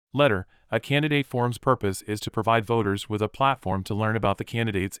Letter: A candidate forum's purpose is to provide voters with a platform to learn about the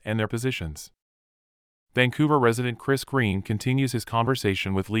candidates and their positions. Vancouver resident Chris Green continues his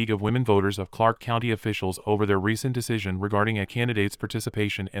conversation with League of Women Voters of Clark County officials over their recent decision regarding a candidate's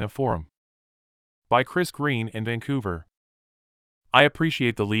participation in a forum. By Chris Green in Vancouver. I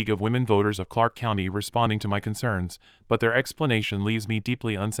appreciate the League of Women Voters of Clark County responding to my concerns, but their explanation leaves me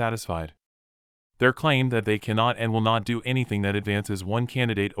deeply unsatisfied. Their claim that they cannot and will not do anything that advances one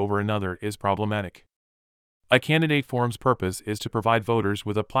candidate over another is problematic. A candidate forum's purpose is to provide voters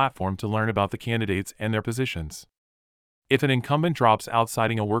with a platform to learn about the candidates and their positions. If an incumbent drops out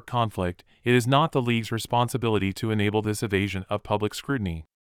citing a work conflict, it is not the League's responsibility to enable this evasion of public scrutiny.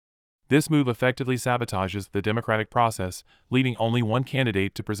 This move effectively sabotages the democratic process, leaving only one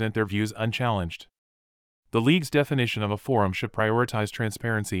candidate to present their views unchallenged. The League's definition of a forum should prioritize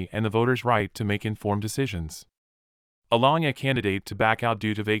transparency and the voter's right to make informed decisions. Allowing a candidate to back out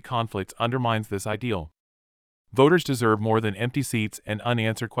due to vague conflicts undermines this ideal. Voters deserve more than empty seats and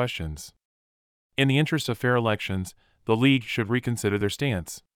unanswered questions. In the interest of fair elections, the League should reconsider their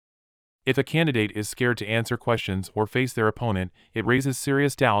stance. If a candidate is scared to answer questions or face their opponent, it raises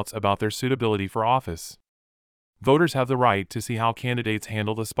serious doubts about their suitability for office. Voters have the right to see how candidates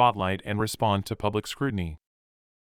handle the spotlight and respond to public scrutiny.